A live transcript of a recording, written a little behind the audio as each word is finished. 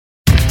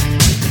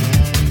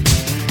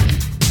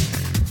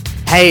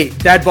Hey,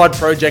 Dad Bod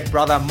Project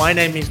brother, my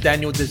name is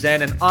Daniel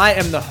Dezan and I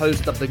am the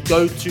host of the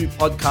go-to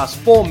podcast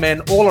for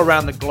men all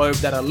around the globe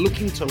that are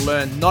looking to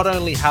learn not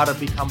only how to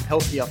become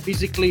healthier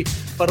physically,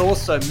 but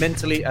also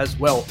mentally as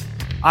well.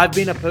 I've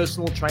been a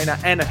personal trainer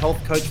and a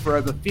health coach for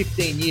over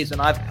 15 years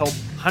and I've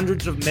helped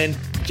hundreds of men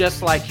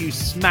just like you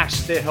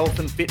smash their health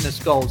and fitness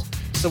goals.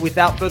 So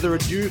without further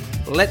ado,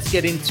 let's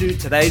get into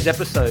today's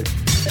episode.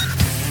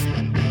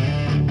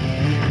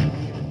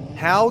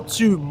 How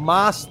to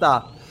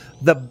master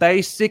the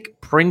basic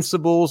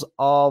principles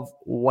of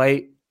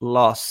weight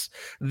loss.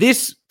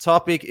 This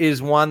topic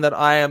is one that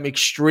I am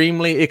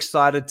extremely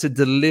excited to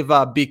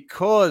deliver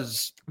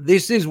because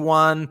this is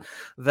one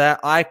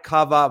that I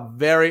cover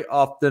very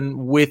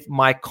often with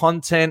my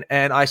content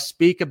and I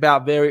speak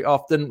about very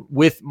often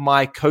with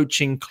my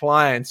coaching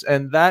clients.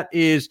 And that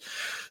is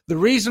the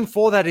reason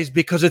for that is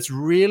because it's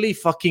really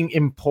fucking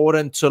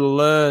important to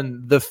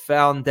learn the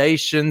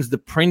foundations, the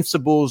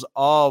principles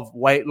of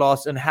weight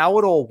loss and how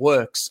it all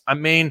works. I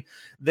mean,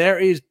 there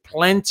is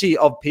plenty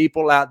of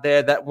people out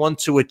there that want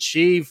to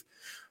achieve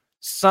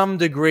some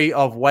degree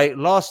of weight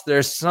loss.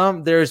 There's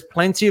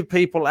plenty of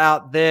people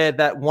out there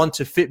that want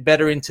to fit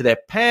better into their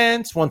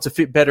pants, want to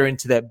fit better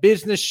into their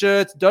business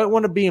shirts, don't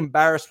want to be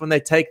embarrassed when they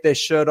take their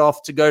shirt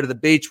off to go to the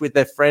beach with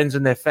their friends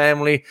and their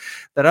family.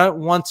 They don't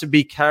want to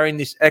be carrying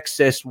this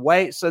excess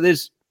weight. So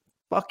there's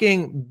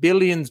fucking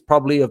billions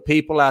probably of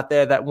people out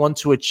there that want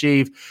to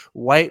achieve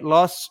weight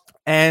loss.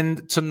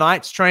 And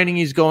tonight's training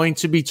is going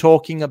to be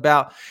talking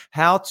about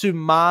how to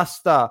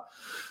master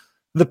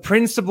the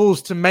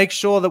principles to make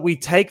sure that we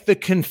take the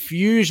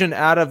confusion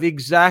out of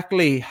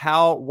exactly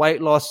how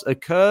weight loss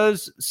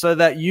occurs so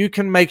that you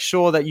can make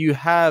sure that you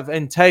have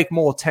and take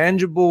more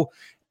tangible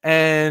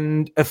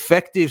and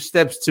effective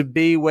steps to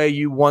be where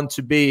you want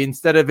to be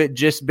instead of it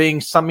just being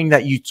something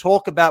that you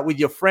talk about with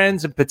your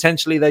friends and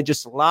potentially they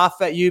just laugh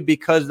at you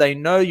because they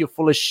know you're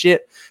full of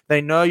shit.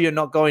 They know you're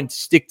not going to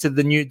stick to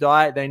the new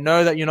diet. They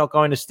know that you're not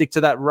going to stick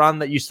to that run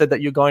that you said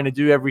that you're going to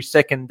do every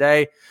second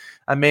day.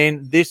 I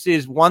mean, this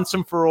is once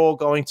and for all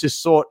going to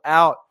sort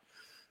out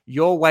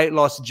your weight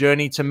loss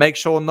journey to make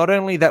sure not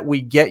only that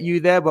we get you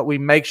there, but we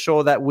make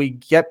sure that we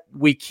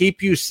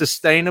keep you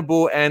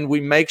sustainable and we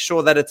make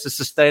sure that it's a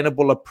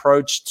sustainable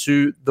approach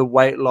to the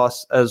weight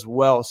loss as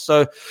well.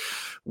 So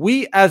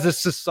we as a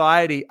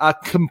society are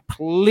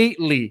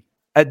completely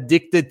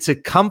addicted to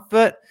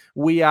comfort.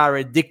 We are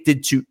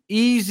addicted to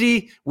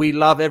easy. We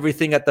love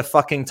everything at the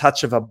fucking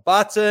touch of a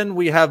button.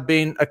 We have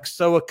been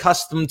so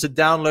accustomed to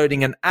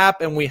downloading an app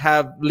and we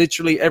have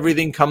literally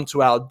everything come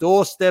to our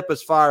doorstep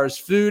as far as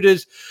food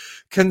is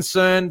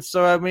concerned.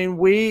 So, I mean,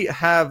 we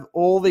have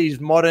all these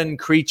modern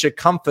creature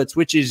comforts,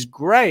 which is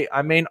great.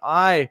 I mean,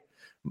 I,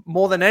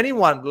 more than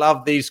anyone,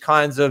 love these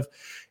kinds of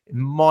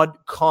mod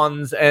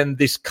cons and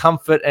this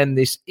comfort and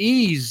this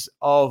ease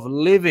of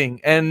living.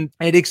 And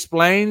it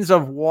explains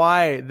of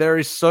why there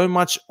is so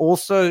much,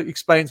 also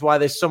explains why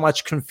there's so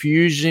much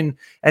confusion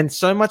and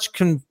so much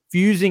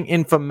confusing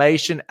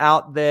information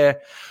out there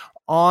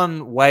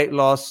on weight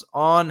loss,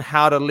 on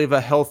how to live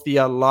a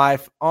healthier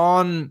life,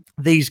 on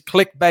these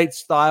clickbait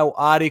style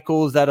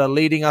articles that are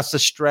leading us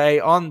astray,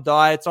 on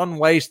diets, on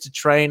ways to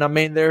train. I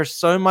mean, there's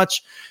so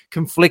much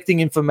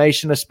conflicting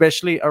information,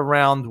 especially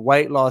around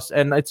weight loss.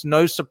 And it's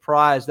no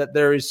surprise that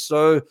there is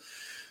so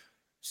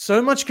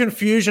much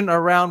confusion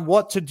around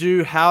what to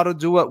do, how to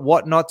do it,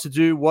 what not to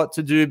do, what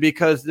to do,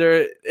 because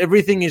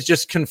everything is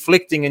just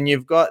conflicting. And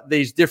you've got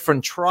these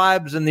different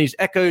tribes and these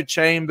echo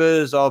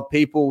chambers of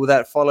people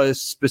that follow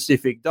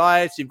specific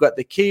diets. You've got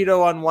the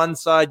keto on one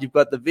side, you've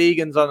got the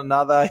vegans on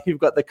another, you've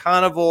got the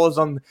carnivores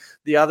on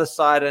the other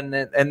side,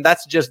 and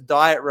that's just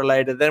diet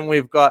related. Then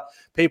we've got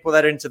people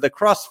that are into the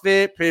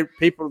CrossFit,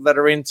 people that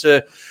are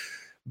into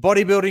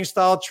bodybuilding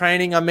style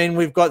training. I mean,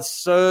 we've got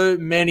so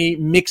many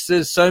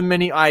mixes, so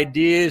many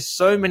ideas,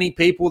 so many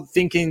people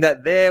thinking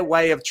that their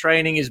way of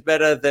training is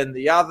better than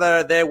the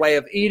other, their way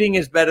of eating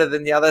is better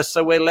than the other.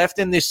 So we're left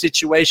in this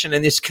situation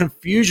and this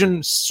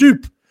confusion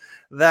soup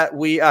that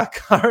we are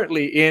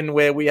currently in,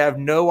 where we have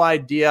no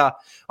idea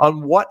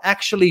on what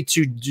actually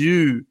to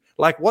do.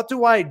 Like, what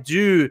do I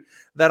do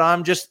that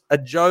I'm just a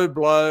Joe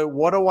Blow?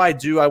 What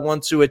do? I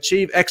want to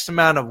achieve X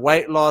amount of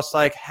weight loss.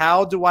 Like,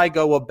 how do I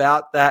go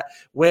about that?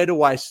 Where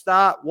do I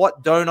start?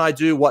 What don't I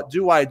do? What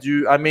do I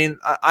do? I mean,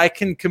 I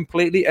can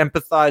completely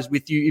empathize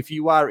with you if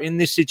you are in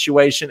this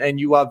situation and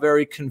you are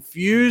very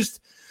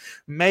confused.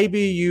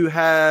 Maybe you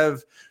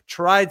have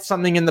tried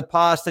something in the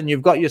past and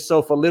you've got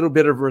yourself a little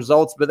bit of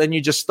results, but then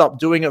you just stopped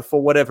doing it for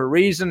whatever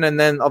reason. And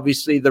then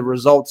obviously the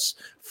results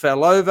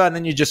fell over and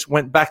then you just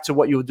went back to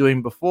what you were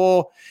doing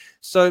before.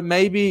 So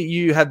maybe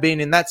you have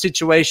been in that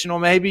situation, or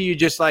maybe you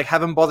just like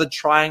haven't bothered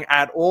trying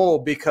at all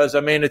because,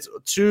 I mean, it's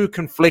too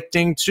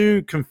conflicting,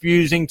 too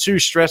confusing, too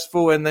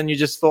stressful. And then you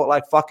just thought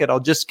like, fuck it, I'll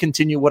just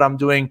continue what I'm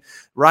doing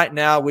right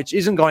now, which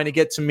isn't going to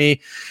get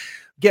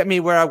me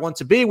where I want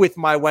to be with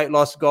my weight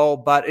loss goal,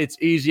 but it's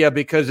easier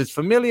because it's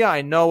familiar.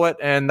 I know it.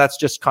 And that's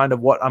just kind of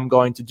what I'm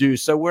going to do.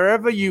 So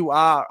wherever you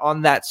are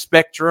on that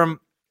spectrum,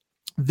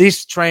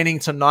 this training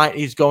tonight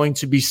is going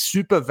to be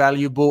super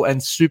valuable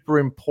and super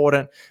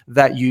important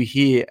that you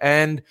hear.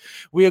 And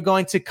we are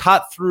going to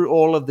cut through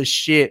all of the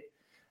shit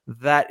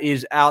that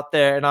is out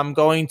there. And I'm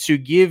going to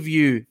give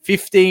you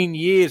 15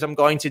 years. I'm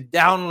going to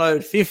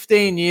download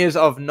 15 years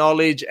of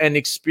knowledge and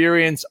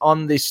experience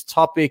on this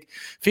topic,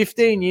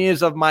 15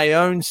 years of my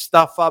own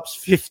stuff ups,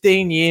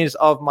 15 years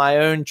of my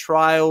own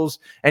trials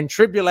and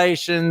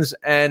tribulations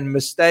and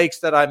mistakes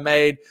that I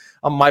made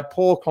on my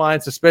poor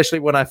clients, especially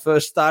when I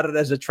first started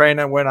as a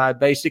trainer, when I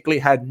basically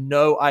had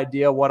no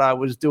idea what I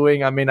was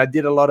doing. I mean, I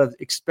did a lot of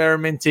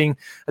experimenting.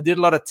 I did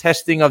a lot of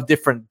testing of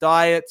different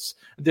diets.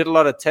 I did a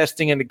lot of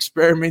testing and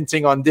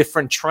experimenting on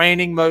different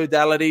training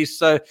modalities.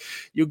 So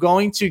you're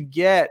going to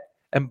get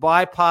and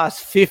bypass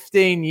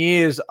 15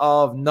 years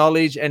of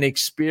knowledge and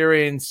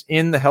experience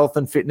in the health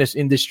and fitness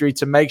industry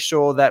to make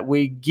sure that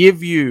we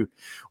give you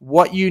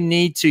what you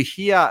need to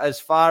hear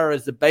as far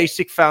as the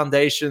basic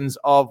foundations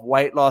of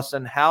weight loss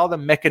and how the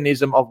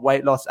mechanism of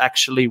weight loss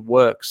actually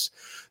works.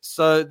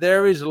 So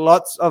there is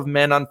lots of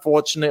men,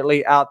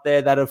 unfortunately, out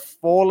there that have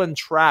fallen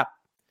trap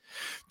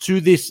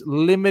to this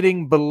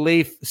limiting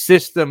belief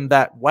system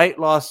that weight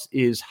loss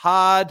is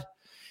hard,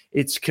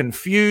 it's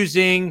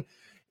confusing.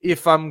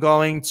 If I'm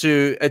going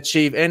to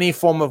achieve any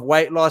form of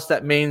weight loss,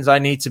 that means I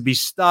need to be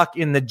stuck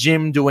in the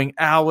gym doing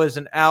hours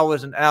and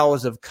hours and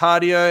hours of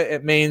cardio.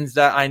 It means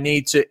that I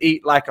need to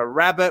eat like a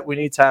rabbit. We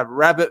need to have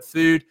rabbit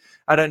food.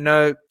 I don't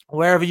know,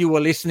 wherever you were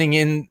listening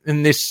in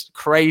this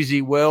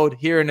crazy world,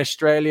 here in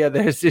Australia,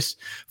 there's this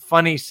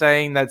funny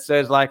saying that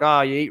says like, oh,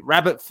 you eat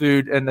rabbit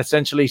food, and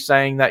essentially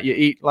saying that you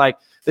eat like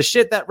the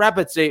shit that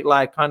rabbits eat,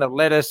 like kind of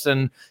lettuce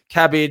and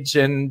cabbage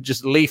and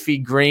just leafy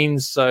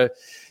greens. So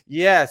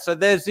yeah, so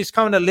there's this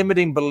kind of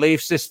limiting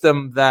belief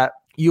system that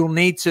you'll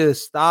need to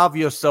starve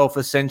yourself,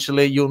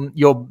 essentially.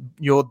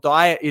 Your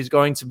diet is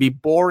going to be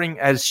boring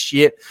as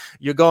shit.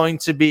 You're going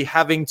to be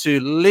having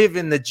to live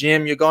in the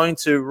gym. You're going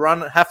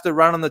to have to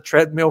run on the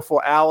treadmill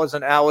for hours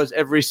and hours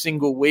every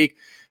single week.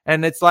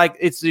 And it's like,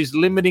 it's these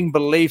limiting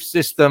belief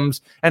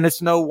systems. And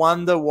it's no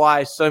wonder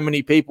why so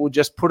many people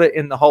just put it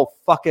in the whole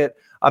fuck it,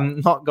 I'm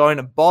not going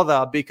to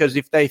bother, because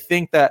if they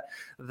think that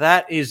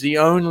that is the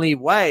only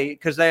way,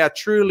 because they have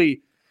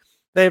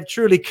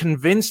truly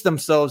convinced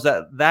themselves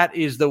that that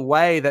is the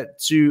way that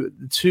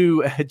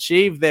to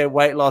achieve their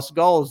weight loss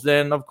goals,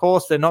 then of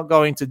course they're not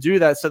going to do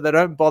that. So they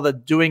don't bother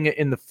doing it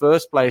in the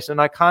first place.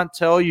 And I can't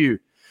tell you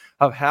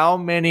of how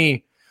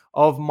many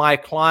of my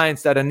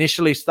clients that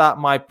initially start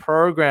my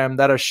program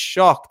that are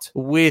shocked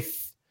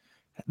with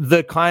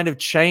the kind of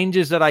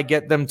changes that I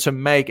get them to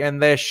make.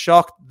 And they're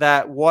shocked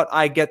that what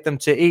I get them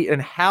to eat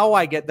and how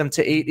I get them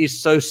to eat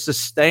is so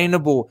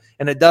sustainable.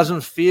 And it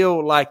doesn't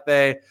feel like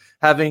they're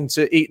having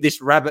to eat this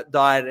rabbit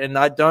diet. And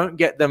I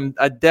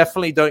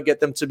definitely don't get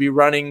them to be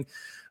running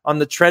on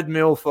the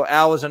treadmill for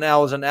hours and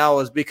hours and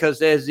hours, because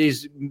there's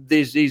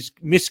these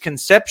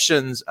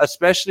misconceptions,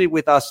 especially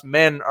with us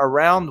men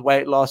around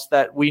weight loss,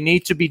 that we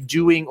need to be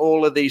doing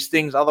all of these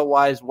things.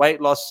 Otherwise,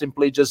 weight loss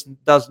simply just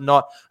does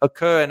not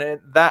occur. And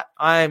that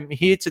I'm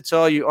here to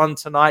tell you on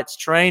tonight's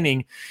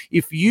training,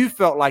 if you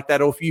felt like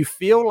that, or if you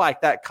feel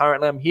like that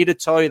currently, I'm here to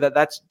tell you that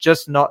that's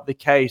just not the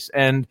case.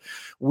 And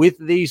with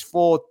these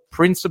 4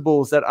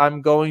 principles that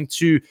I'm going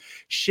to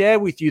share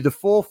with you, the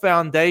 4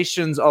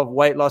 foundations of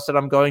weight loss that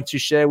I'm going to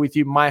share with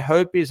you, my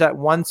hope is that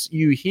once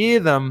you hear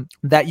them,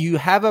 that you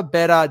have a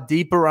better,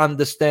 deeper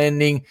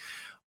understanding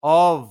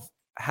of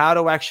how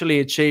to actually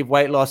achieve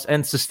weight loss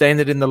and sustain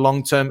it in the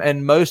long term.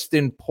 And most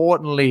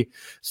importantly,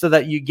 so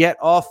that you get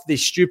off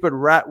this stupid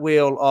rat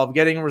wheel of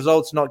getting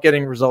results, not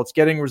getting results,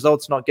 getting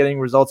results, not getting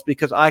results,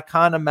 because I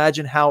can't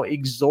imagine how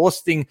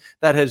exhausting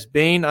that has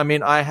been. I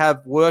mean, I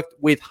have worked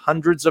with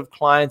hundreds of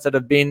clients that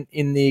have been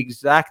in the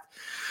exact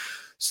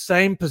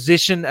same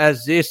position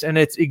as this, and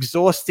it's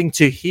exhausting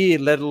to hear,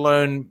 let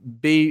alone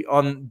be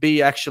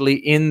actually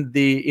in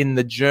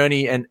the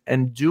journey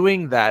and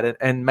doing that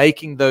and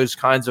making those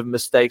kinds of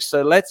mistakes.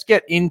 So let's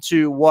get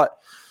into what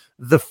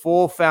the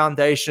 4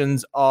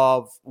 foundations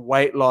of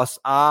weight loss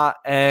are.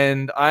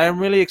 And I am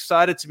really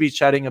excited to be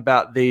chatting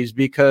about these,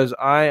 because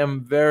I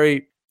am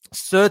very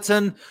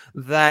certain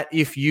that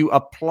if you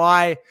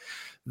apply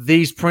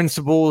these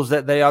principles,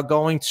 that they are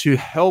going to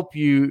help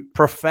you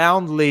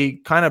profoundly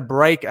kind of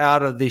break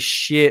out of this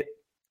shit,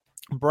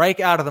 break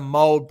out of the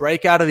mold,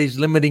 break out of these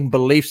limiting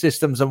belief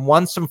systems, and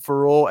once and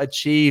for all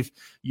achieve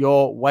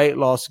your weight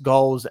loss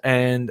goals.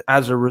 And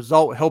as a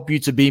result, help you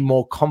to be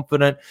more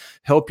confident,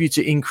 help you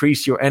to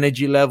increase your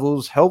energy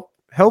levels,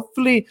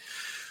 hopefully,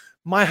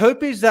 my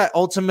hope is that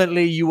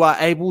ultimately you are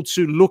able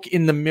to look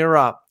in the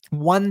mirror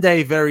one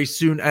day very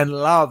soon and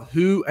love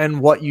who and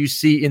what you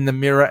see in the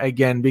mirror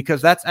again, because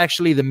that's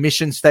actually the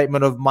mission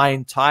statement of my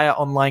entire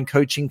online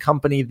coaching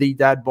company, The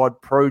Dad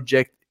Bod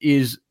Project,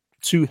 is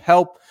to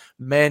help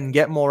men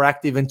get more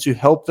active and to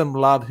help them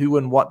love who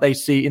and what they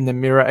see in the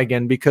mirror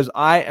again, because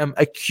I am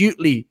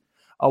acutely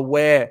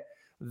aware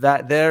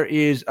that there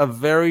is a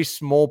very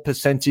small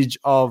percentage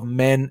of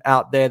men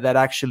out there that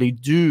actually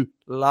do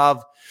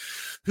love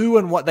who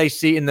and what they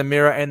see in the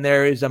mirror. And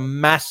there is a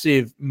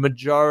massive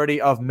majority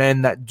of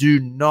men that do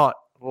not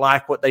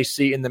like what they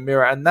see in the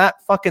mirror. And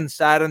that fucking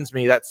saddens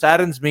me. That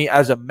saddens me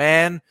as a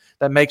man.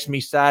 That makes me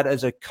sad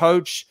as a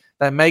coach.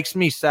 That makes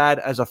me sad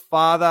as a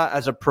father,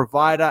 as a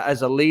provider,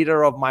 as a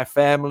leader of my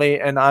family.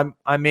 And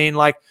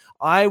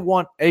I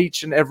want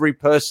each and every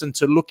person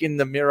to look in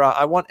the mirror.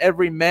 I want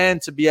every man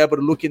to be able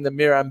to look in the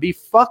mirror and be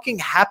fucking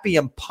happy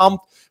and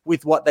pumped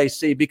with what they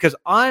see, because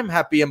I'm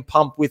happy and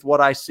pumped with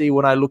what I see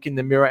when I look in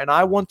the mirror. And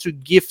I want to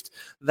gift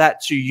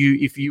that to you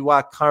if you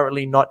are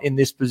currently not in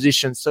this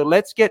position. So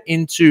let's get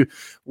into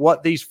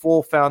what these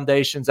 4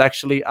 foundations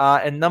actually are.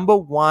 And number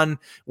 1,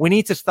 we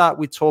need to start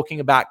with talking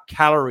about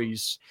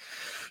calories.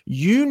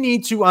 You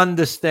need to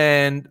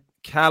understand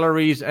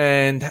calories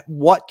and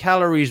what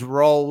calories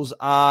roles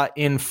are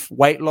in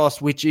weight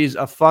loss, which is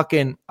a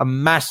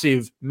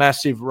massive,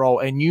 massive role.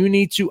 And you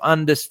need to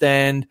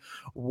understand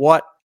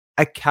what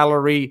a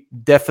calorie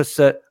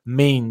deficit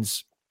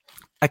means.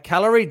 A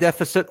calorie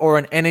deficit or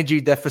an energy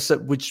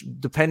deficit, which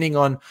depending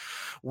on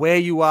where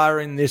you are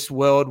in this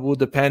world will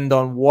depend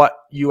on what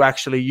you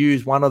actually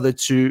use, one of the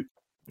two.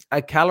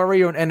 A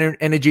calorie or an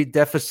energy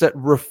deficit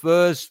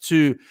refers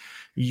to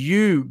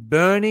you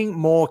burning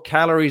more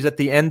calories at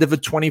the end of a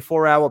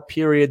 24-hour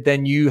period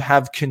than you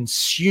have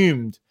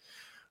consumed.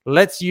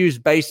 Let's use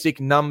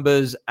basic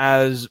numbers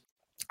as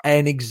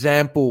an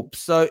example.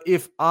 So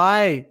if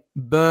I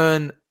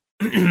burn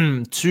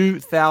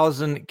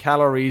 2,000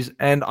 calories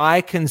and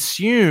I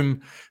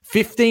consume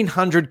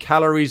 1,500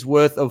 calories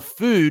worth of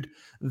food,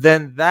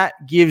 then that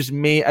gives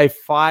me a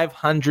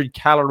 500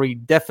 calorie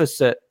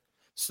deficit.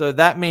 So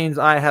that means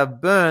I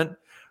have burnt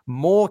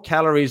more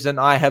calories than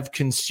I have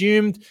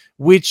consumed,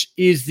 which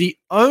is the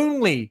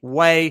only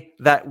way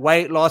that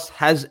weight loss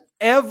has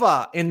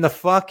ever in the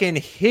fucking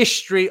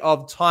history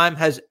of time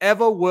has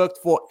ever worked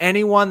for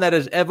anyone that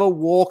has ever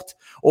walked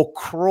or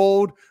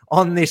crawled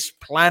on this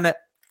planet,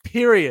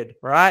 period,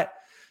 right?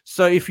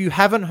 So if you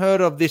haven't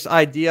heard of this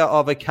idea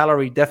of a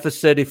calorie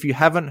deficit, if you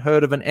haven't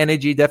heard of an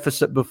energy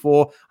deficit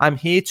before, I'm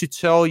here to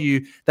tell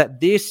you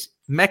that this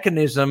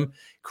mechanism,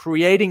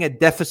 creating a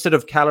deficit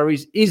of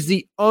calories, is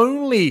the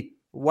only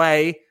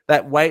way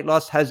that weight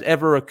loss has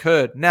ever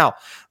occurred. Now,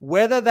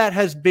 whether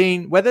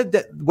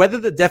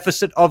the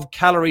deficit of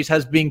calories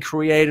has been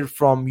created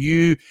from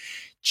you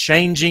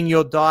changing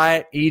your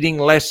diet, eating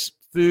less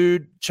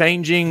food,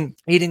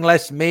 eating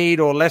less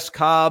meat or less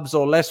carbs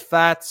or less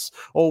fats,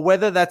 or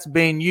whether that's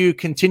been you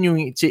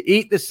continuing to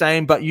eat the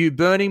same, but you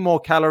burning more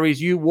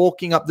calories, you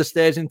walking up the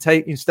stairs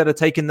instead of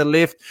taking the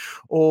lift,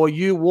 or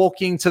you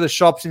walking to the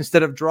shops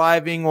instead of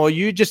driving, or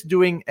you just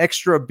doing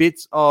extra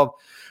bits of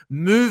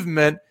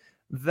movement,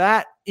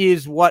 that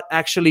is what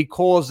actually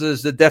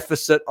causes the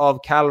deficit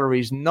of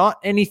calories, not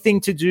anything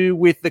to do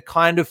with the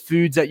kind of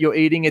foods that you're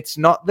eating. It's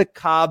not the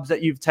carbs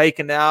that you've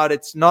taken out.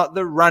 It's not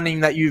the running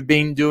that you've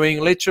been doing,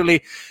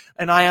 literally.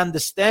 And I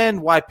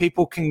understand why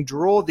people can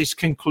draw this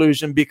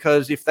conclusion,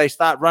 because if they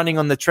start running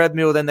on the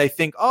treadmill, then they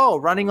think, oh,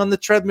 running on the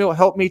treadmill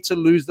helped me to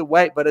lose the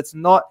weight. But it's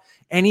not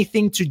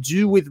anything to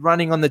do with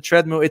running on the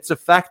treadmill. It's the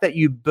fact that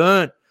you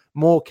burnt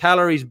more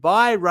calories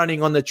by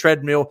running on the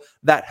treadmill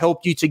that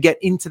helped you to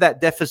get into that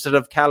deficit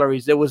of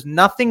calories. There was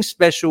nothing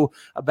special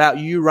about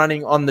you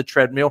running on the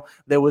treadmill.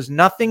 There was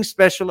nothing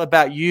special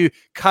about you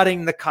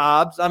cutting the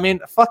carbs. I mean,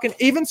 fucking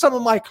even some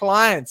of my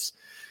clients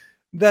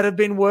that have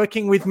been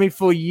working with me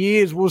for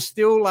years will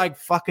still like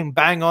fucking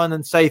bang on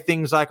and say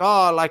things like,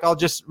 oh, like I'll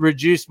just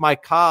reduce my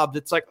carbs.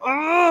 It's like,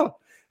 oh,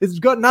 it's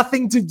got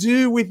nothing to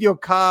do with your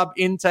carb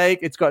intake.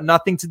 It's got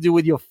nothing to do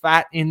with your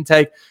fat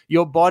intake.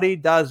 Your body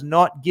does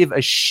not give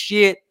a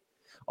shit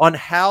on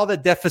how the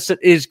deficit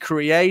is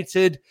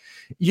created.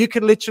 You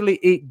can literally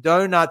eat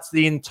donuts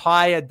the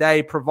entire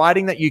day,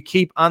 providing that you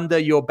keep under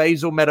your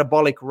basal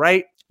metabolic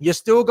rate. You're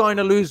still going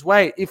to lose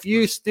weight. If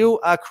you still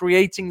are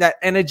creating that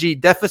energy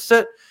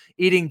deficit,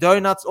 eating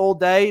donuts all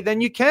day,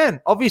 then you can.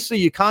 Obviously,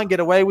 you can't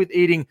get away with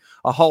eating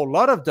a whole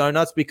lot of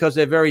donuts because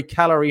they're very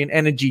calorie and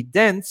energy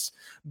dense.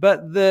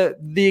 But the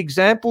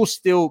example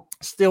still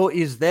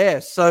is there.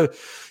 So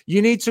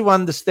you need to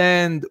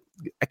understand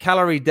a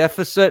calorie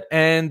deficit,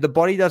 and the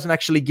body doesn't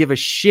actually give a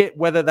shit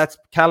whether that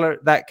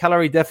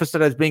calorie deficit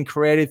has been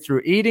created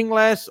through eating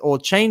less or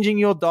changing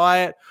your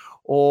diet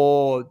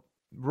or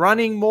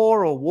running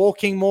more or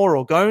walking more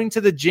or going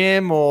to the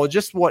gym or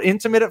just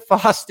intermittent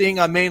fasting.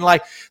 I mean,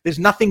 like, there's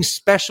nothing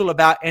special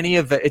about any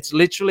of it. It's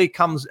literally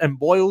comes and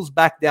boils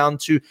back down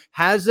to,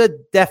 has a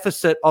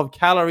deficit of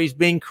calories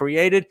being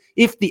created?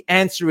 If the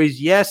answer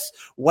is yes,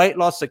 weight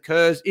loss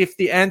occurs. If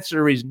the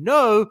answer is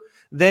no,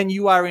 then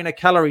you are in a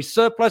calorie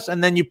surplus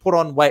and then you put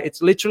on weight.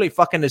 It's literally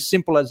fucking as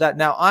simple as that.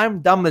 Now, I'm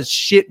dumb as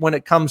shit when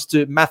it comes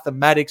to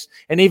mathematics,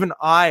 and even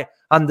I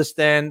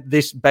understand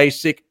this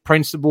basic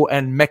principle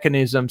and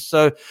mechanism.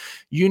 So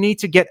you need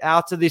to get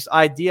out of this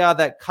idea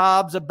that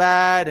carbs are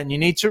bad and you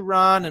need to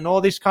run and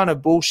all this kind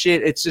of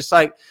bullshit. It's just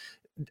like,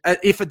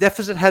 if a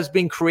deficit has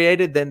been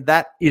created, then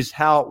that is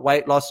how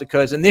weight loss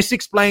occurs. And this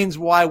explains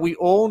why we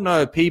all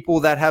know people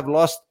that have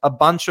lost a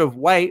bunch of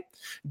weight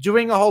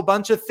doing a whole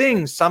bunch of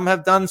things. Some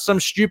have done some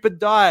stupid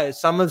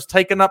diets. Some have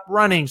taken up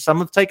running. Some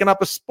have taken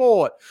up a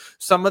sport.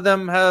 Some of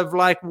them have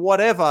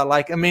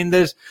whatever.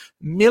 There's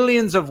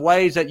millions of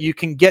ways that you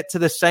can get to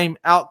the same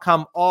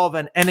outcome of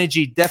an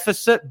energy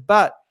deficit.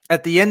 But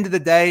at the end of the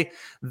day,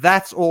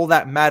 that's all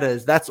that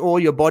matters. That's all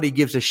your body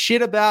gives a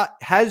shit about.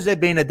 Has there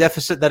been a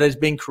deficit that has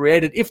been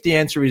created? If the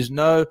answer is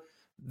no,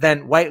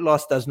 then weight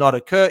loss does not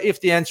occur. If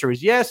the answer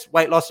is yes,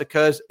 weight loss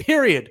occurs,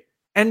 period.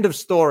 End of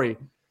story.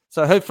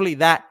 So hopefully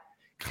that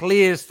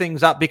clears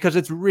things up, because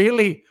it's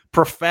really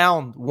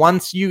profound.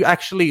 Once you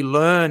actually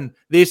learn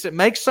this, it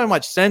makes so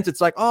much sense.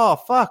 It's like, oh,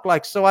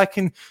 fuck, so I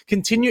can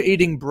continue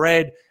eating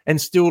bread and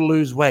still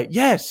lose weight.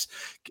 Yes,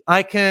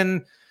 I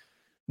can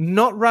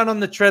not run on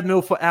the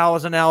treadmill for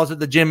hours and hours at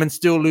the gym and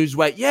still lose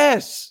weight.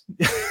 Yes.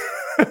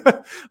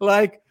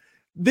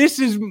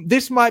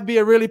 This might be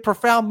a really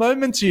profound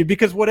moment to you,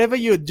 because whatever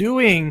you're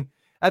doing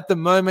at the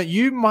moment,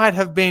 you might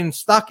have been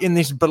stuck in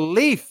this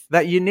belief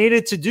that you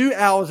needed to do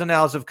hours and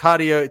hours of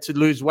cardio to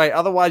lose weight.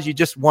 Otherwise, you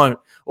just won't.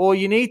 Or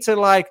you need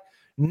to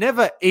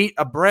never eat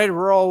a bread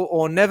roll,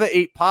 or never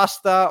eat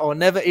pasta, or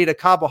never eat a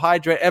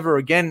carbohydrate ever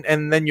again,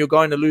 and then you're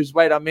going to lose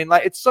weight.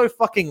 It's so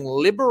fucking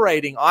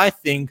liberating, I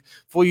think,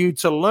 for you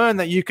to learn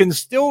that you can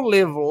still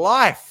live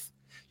life.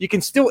 You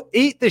can still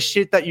eat the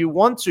shit that you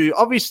want to,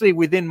 obviously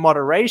within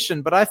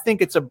moderation, but I think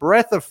it's a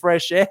breath of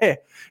fresh air.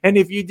 And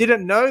if you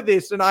didn't know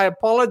this, and I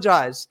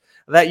apologize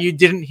that you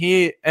didn't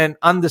hear and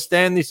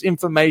understand this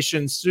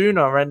information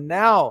sooner, and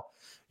now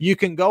you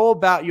can go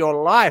about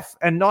your life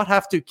and not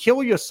have to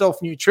kill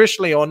yourself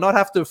nutritionally, or not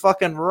have to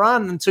fucking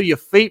run until your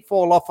feet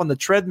fall off on the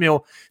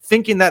treadmill,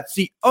 thinking that's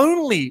the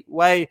only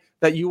way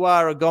that you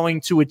are going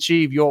to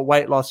achieve your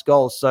weight loss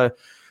goals. So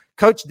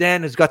Coach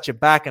Dan has got your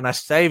back, and I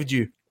saved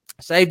you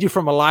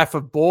from a life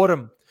of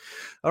boredom.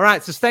 All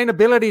right,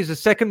 sustainability is the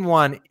second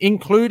one,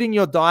 including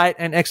your diet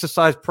and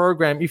exercise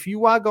program. If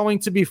you are going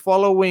to be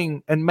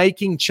following and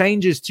making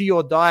changes to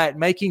your diet,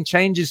 making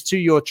changes to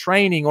your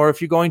training, or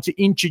if you're going to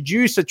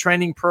introduce a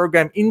training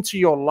program into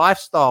your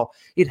lifestyle,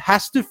 it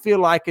has to feel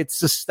like it's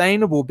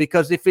sustainable,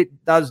 because if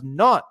it does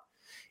not,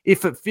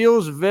 if it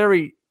feels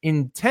very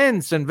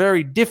intense and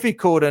very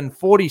difficult and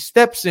 40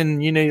 steps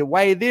and you need to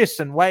weigh this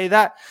and weigh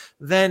that,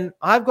 then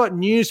I've got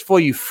news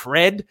for you,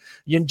 Fred.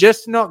 You're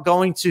just not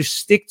going to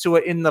stick to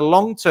it in the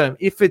long term.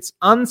 If it's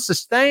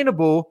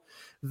unsustainable,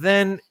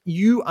 then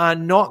you are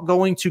not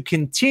going to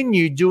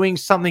continue doing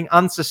something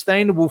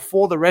unsustainable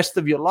for the rest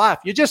of your life.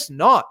 You're just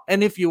not.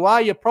 And if you are,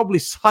 you're probably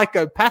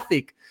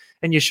psychopathic,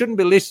 and you shouldn't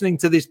be listening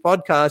to this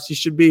podcast. You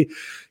should be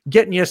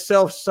getting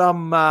yourself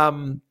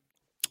some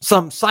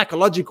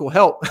psychological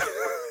help.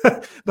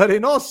 But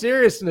in all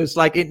seriousness,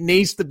 it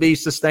needs to be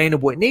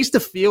sustainable. It needs to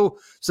feel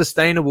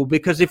sustainable,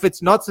 because if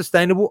it's not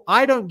sustainable,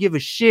 I don't give a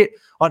shit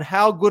on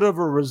how good of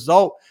a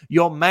result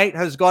your mate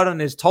has got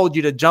and has told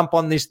you to jump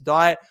on this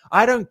diet.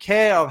 I don't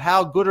care of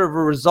how good of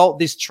a result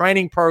this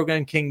training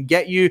program can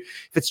get you.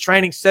 If it's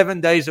training 7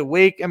 days a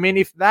week,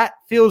 if that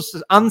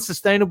feels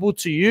unsustainable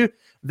to you,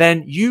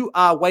 then you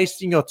are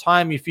wasting your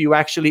time if you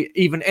actually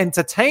even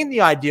entertain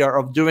the idea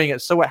of doing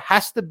it. So it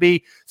has to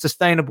be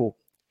sustainable.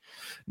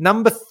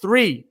 Number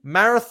 3,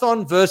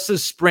 marathon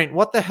versus sprint.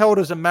 What the hell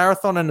does a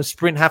marathon and a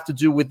sprint have to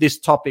do with this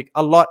topic?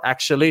 A lot,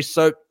 actually.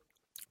 So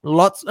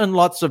lots and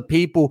lots of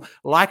people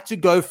like to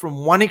go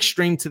from one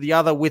extreme to the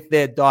other with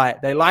their diet.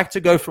 They like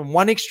to go from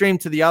one extreme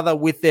to the other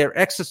with their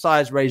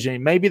exercise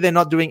regime. Maybe they're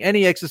not doing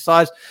any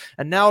exercise,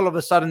 and now all of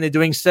a sudden they're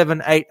doing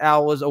 7-8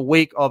 hours a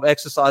week of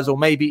exercise, or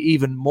maybe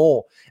even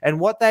more. And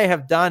what they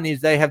have done is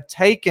they have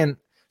taken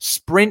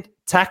sprint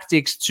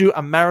tactics to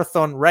a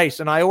marathon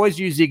race. And I always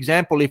use the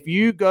example, if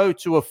you go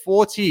to a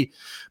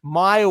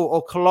 40-mile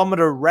or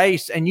kilometer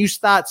race and you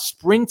start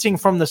sprinting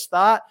from the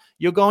start,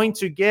 you're going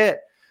to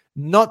get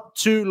not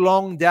too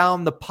long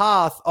down the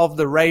path of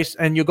the race,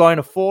 and you're going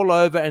to fall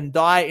over and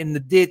die in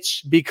the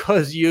ditch,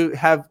 because you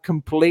have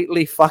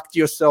completely fucked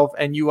yourself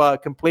and you are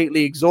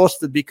completely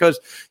exhausted because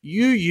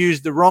you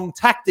used the wrong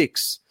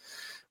tactics.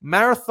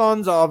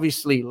 Marathons are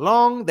obviously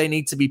long. They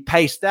need to be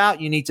paced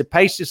out. You need to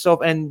pace yourself,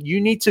 and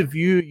you need to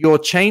view your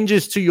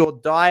changes to your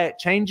diet,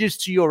 changes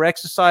to your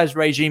exercise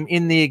regime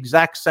in the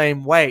exact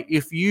same way.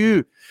 If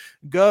you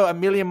go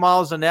 1,000,000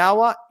 miles an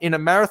hour in a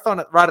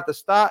marathon right at the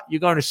start, you're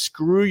going to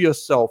screw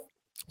yourself.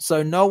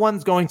 So no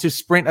one's going to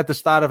sprint at the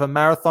start of a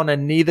marathon,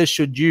 and neither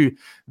should you.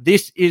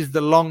 This is the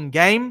long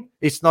game.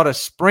 It's not a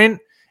sprint.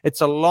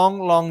 It's a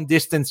long, long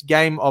distance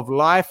game of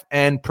life,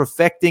 and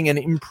perfecting and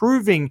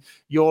improving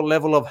your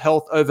level of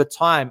health over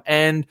time.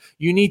 And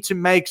you need to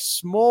make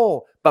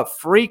small but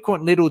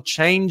frequent little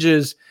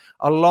changes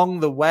along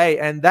the way.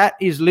 And that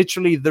is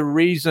literally the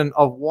reason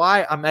of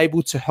why I'm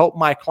able to help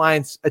my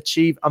clients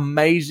achieve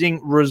amazing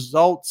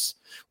results.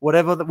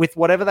 Whatever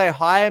they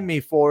hire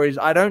me for is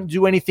I don't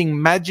do anything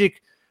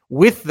magic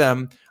with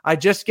them. I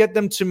just get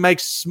them to make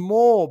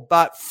small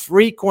but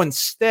frequent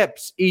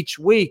steps each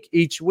week.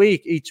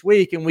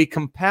 And we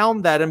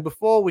compound that. And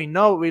before we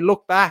know it, we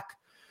look back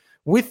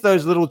with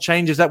those little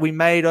changes that we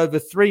made over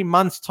 3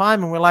 months'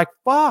 time. And we're like,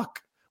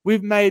 fuck,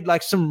 we've made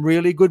like some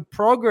really good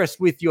progress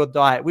with your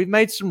diet. We've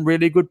made some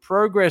really good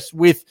progress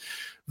with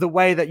the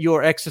way that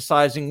you're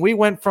exercising. We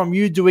went from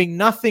you doing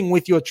nothing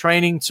with your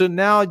training to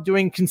now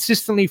doing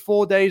consistently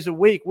 4 days a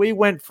week. We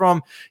went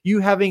from you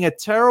having a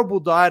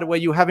terrible diet where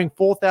you're having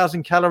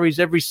 4,000 calories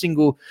every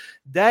single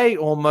day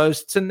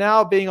almost to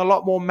now being a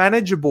lot more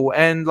manageable.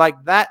 And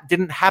like that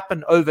didn't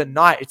happen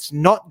overnight. It's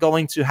not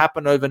going to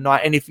happen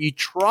overnight. And if you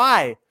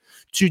try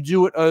to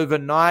do it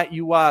overnight,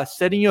 you are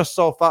setting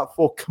yourself up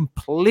for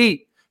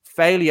complete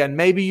failure. And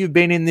maybe you've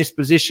been in this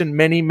position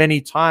many,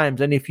 many times.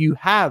 And if you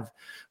have,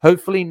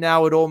 hopefully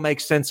now it all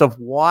makes sense of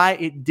why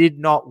it did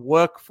not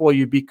work for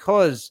you,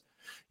 because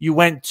you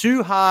went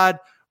too hard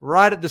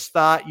right at the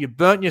start. You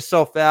burnt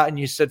yourself out and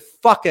you said,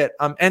 fuck it.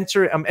 I'm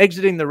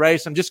exiting the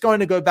race. I'm just going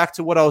to go back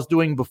to what I was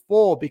doing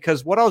before,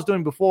 because what I was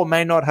doing before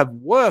may not have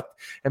worked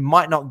and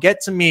might not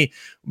get me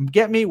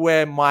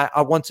where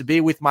I want to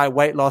be with my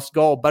weight loss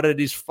goal, but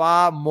it is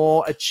far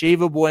more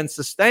achievable and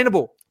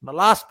sustainable. The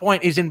last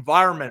point is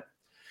environment.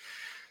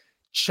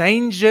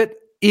 Change it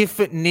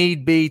if it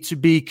need be to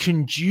be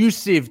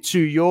conducive to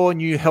your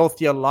new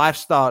healthier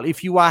lifestyle.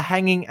 If you are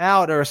hanging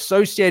out or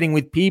associating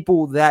with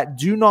people that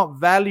do not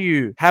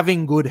value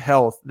having good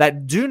health,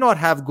 that do not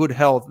have good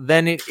health,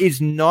 then it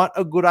is not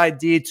a good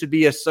idea to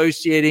be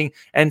associating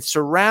and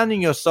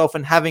surrounding yourself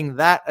and having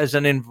that as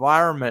an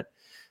environment.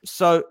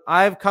 So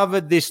I've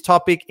covered this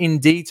topic in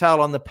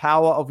detail on the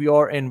power of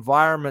your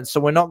environment.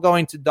 So we're not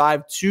going to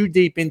dive too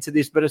deep into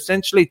this, but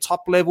essentially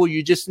top level,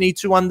 you just need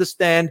to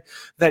understand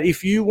that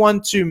if you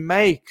want to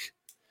make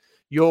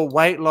your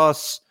weight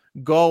loss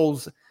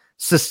goals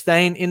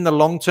sustain in the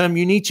long term,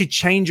 you need to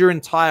change your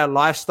entire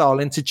lifestyle.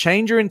 And to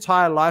change your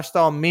entire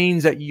lifestyle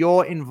means that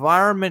your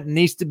environment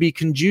needs to be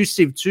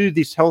conducive to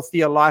this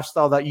healthier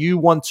lifestyle that you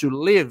want to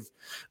live.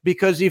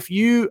 Because if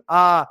you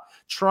are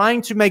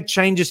trying to make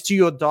changes to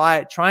your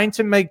diet, trying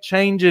to make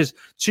changes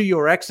to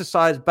your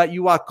exercise, but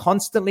you are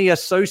constantly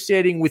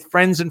associating with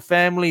friends and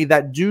family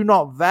that do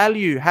not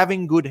value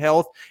having good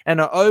health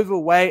and are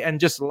overweight and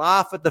just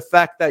laugh at the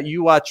fact that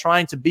you are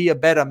trying to be a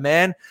better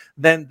man,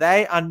 then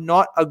they are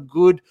not a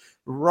good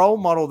role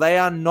model. They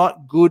are not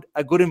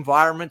a good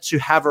environment to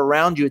have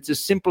around you. It's as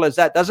simple as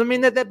that. Doesn't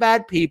mean that they're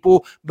bad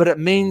people, but it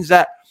means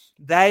that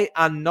they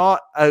are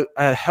not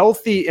a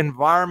healthy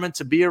environment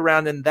to be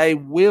around, and they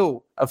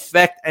will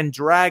affect and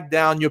drag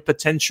down your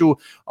potential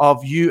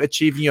of you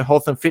achieving your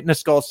health and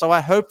fitness goals. So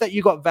I hope that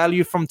you got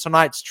value from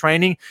tonight's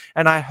training,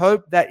 and I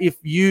hope that if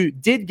you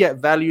did get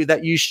value,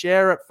 that you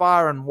share it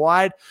far and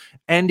wide.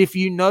 And if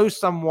you know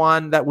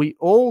someone, that we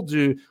all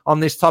do on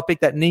this topic,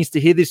 that needs to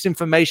hear this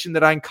information,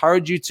 that I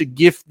encourage you to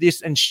gift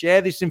this and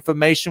share this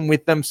information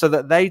with them so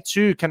that they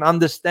too can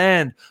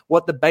understand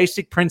what the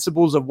basic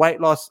principles of weight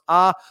loss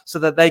are, so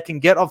that they can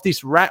get off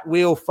this rat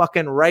wheel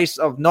fucking race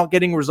of not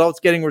getting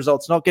results,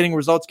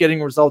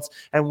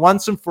 and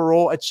once and for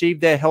all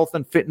achieve their health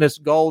and fitness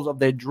goals of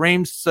their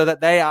dreams, so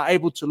that they are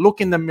able to look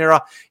in the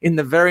mirror in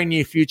the very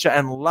near future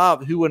and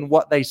love who and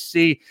what they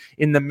see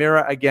in the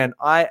mirror again.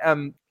 I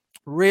am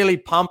really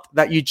pumped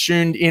that you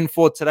tuned in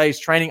for today's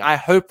training. I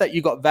hope that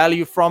you got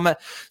value from it.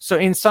 So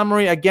in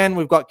summary, again,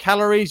 we've got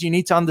calories. You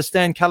need to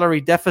understand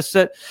calorie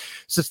deficit.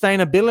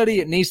 Sustainability,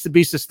 it needs to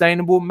be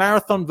sustainable.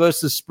 Marathon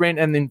versus sprint,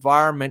 and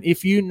environment.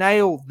 If you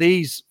nail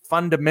these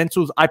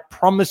fundamentals, I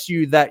promise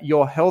you that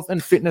your health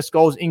and fitness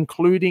goals,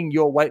 including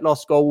your weight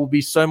loss goal, will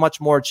be so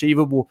much more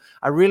achievable.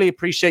 I really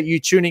appreciate you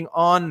tuning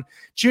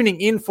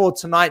in for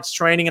tonight's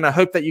training, and I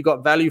hope that you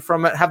got value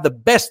from it. Have the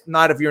best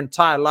night of your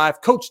entire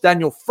life. Coach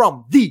Daniel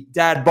from the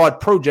Dad Bod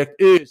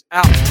Project is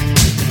out.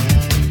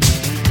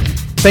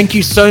 Thank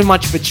you so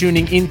much for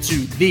tuning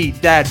into the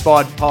Dad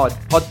Bod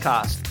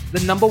podcast, the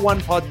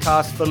 #1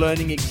 podcast for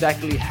learning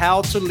exactly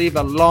how to live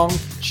a long,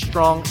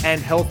 strong,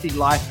 and healthy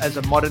life as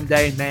a modern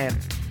day man.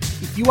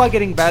 If you are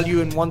getting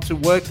value and want to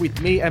work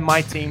with me and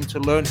my team to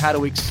learn how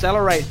to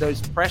accelerate those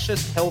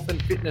precious health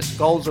and fitness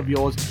goals of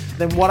yours,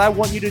 then what I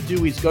want you to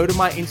do is go to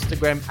my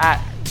Instagram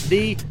at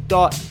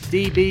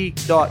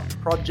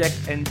the.db.project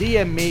and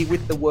DM me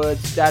with the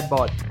words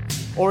DadBod.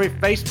 Or if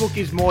Facebook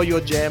is more your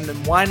jam,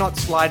 then why not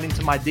slide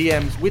into my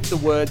DMs with the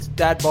words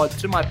DadBod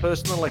to my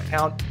personal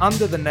account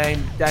under the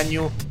name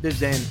Daniel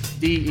Dezen,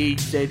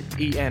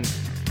 Dezen.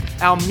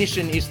 Our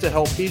mission is to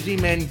help busy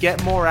men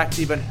get more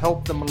active and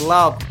help them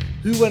love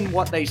who and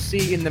what they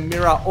see in the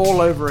mirror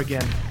all over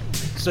again.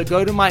 So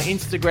go to my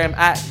Instagram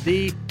at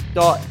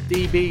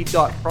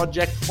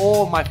the.db.project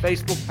or my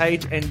Facebook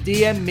page and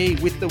DM me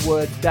with the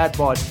word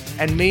DadBod,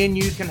 and me and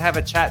you can have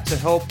a chat to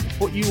help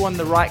put you on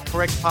the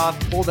correct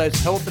path for those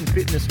health and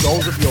fitness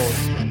goals of yours.